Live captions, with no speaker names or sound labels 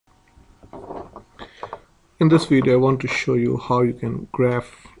In this video, I want to show you how you can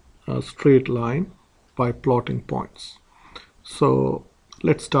graph a straight line by plotting points. So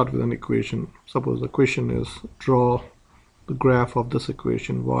let's start with an equation. Suppose the question is draw the graph of this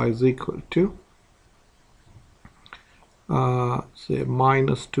equation y is equal to say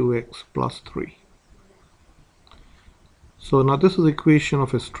minus 2x plus 3. So now this is the equation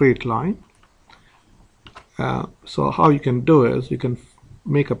of a straight line. So how you can do is you can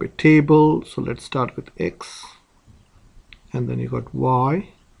make up a table. So let's start with x, and then you got y.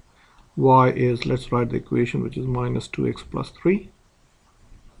 Y is, let's write the equation, which is minus 2x plus 3,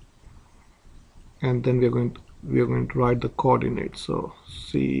 and then we are going to write the coordinates. So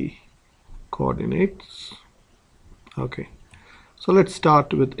c coordinates. Okay, so let's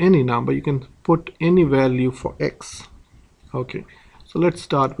start with any number. You can put any value for x. Okay, so let's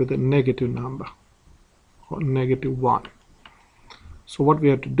start with a negative number, or -1. So what we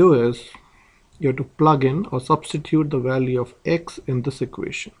have to do is you have to plug in or substitute the value of x in this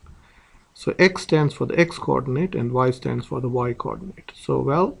equation. So x stands for the x coordinate and y stands for the y coordinate. So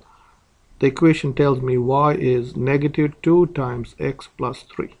well, the equation tells me y is -2 times x plus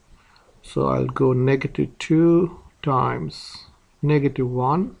 3. So I'll go -2 times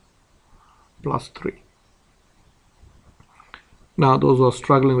 -1 plus 3. Now those who are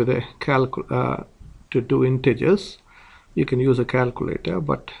struggling with a to do integers, you can use a calculator,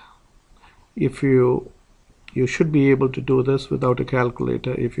 but if you should be able to do this without a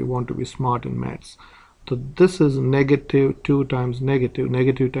calculator if you want to be smart in maths. So this is -2 times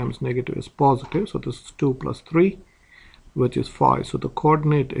negative times negative is positive, so this is 2 plus 3, which is 5. So the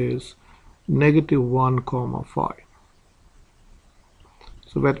coordinate is -1, 5.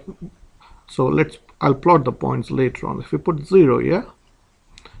 So I'll plot the points later on. If we put 0 here,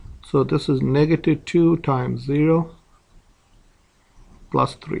 so this is -2 times 0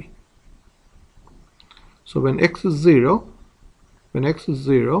 plus 3. So when x is 0,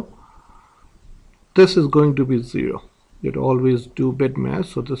 this is going to be 0. You'd always do bit math.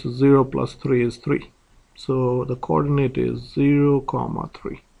 So this is 0 plus 3 is 3. So the coordinate is 0,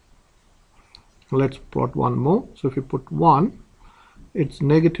 3. Let's plot one more. So if you put 1, it's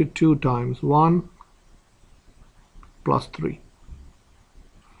 -2 times 1 plus 3.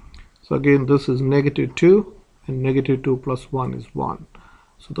 So again, this is -2, and -2 plus 1 is 1.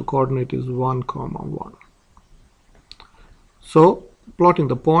 So the coordinate is 1, 1. So plotting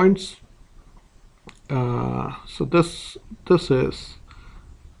the points, so this is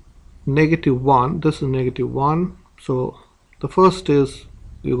 -1, this is -1. So the first is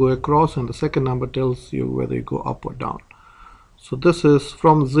you go across, and the second number tells you whether you go up or down. So this is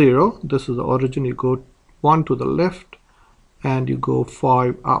from 0, this is the origin, you go 1 to the left and you go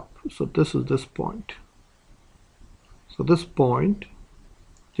 5 up. So this is this point. So this point,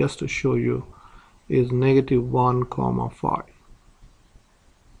 just to show you, is -1, 5.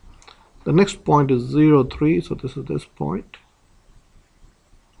 The next point is 0, 3, so this is this point.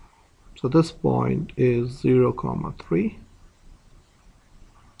 So this point is 0, 3.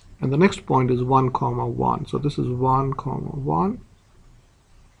 And the next point is 1, 1. So this is 1, 1.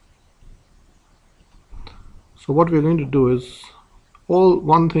 So what we're going to do is,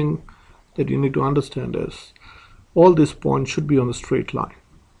 one thing that you need to understand is all these points should be on a straight line.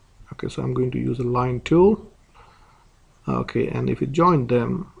 Okay, so I'm going to use a line tool. Okay, and if you join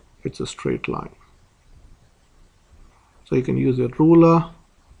them, it's a straight line. So you can use a ruler,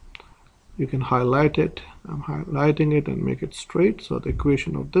 you can highlight it. I'm highlighting it and make it straight. So the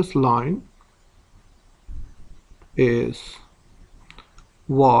equation of this line is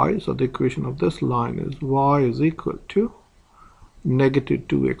y. So the equation of this line is y is equal to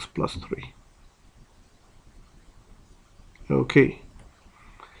 -2x plus 3. Okay.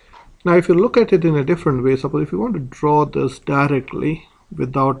 Now if you look at it in a different way, suppose if you want to draw this directly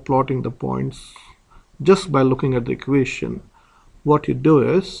without plotting the points, just by looking at the equation, what you do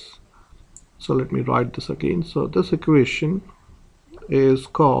is, so let me write this again. So this equation is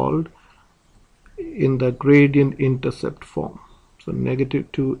called in the gradient intercept form. So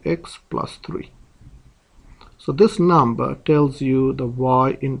 -2x plus 3. So this number tells you the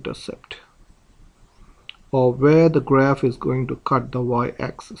y-intercept, or where the graph is going to cut the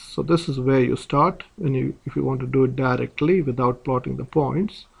y-axis. So this is where you start if you want to do it directly without plotting the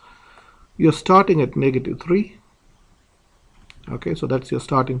points. You're starting at -3. Okay, so that's your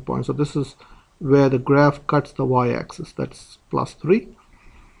starting point. So this is where the graph cuts the y-axis, that's plus 3.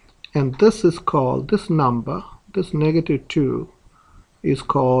 And this is called, this number, this -2, is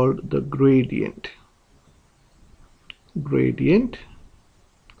called the gradient.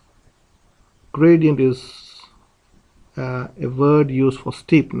 Gradient is a word used for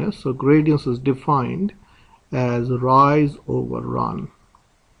steepness. So gradients is defined as rise over run.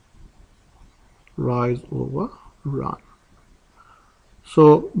 Rise over run.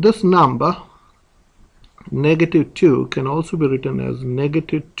 So this number -2 can also be written as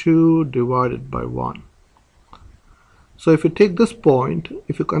 -2 divided by 1. So if you take this point,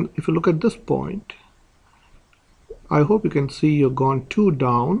 if you look at this point, I hope you can see you've gone 2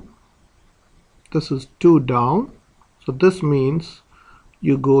 down. This is 2 down. So this means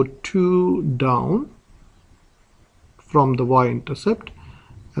you go 2 down from the y-intercept,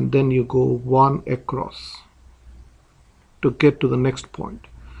 and then you go 1 across to get to the next point.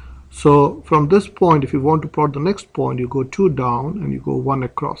 So from this point, if you want to plot the next point, you go 2 down and you go 1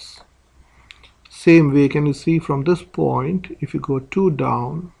 across. Same way, can you see from this point, if you go 2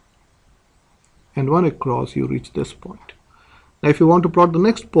 down and 1 across, you reach this point. Now if you want to plot the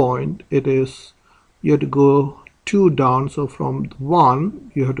next point, it is you have to go 2 down. So from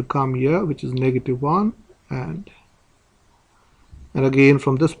 1 you have to come here, which is -1, and again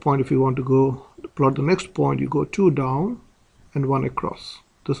from this point, if you want to go plot the next point, you go 2 down and 1 across.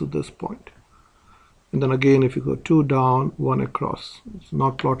 This is this point. And then again, if you go 2 down, 1 across. It's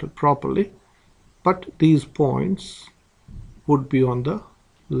not plotted properly, but these points would be on the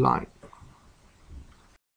line.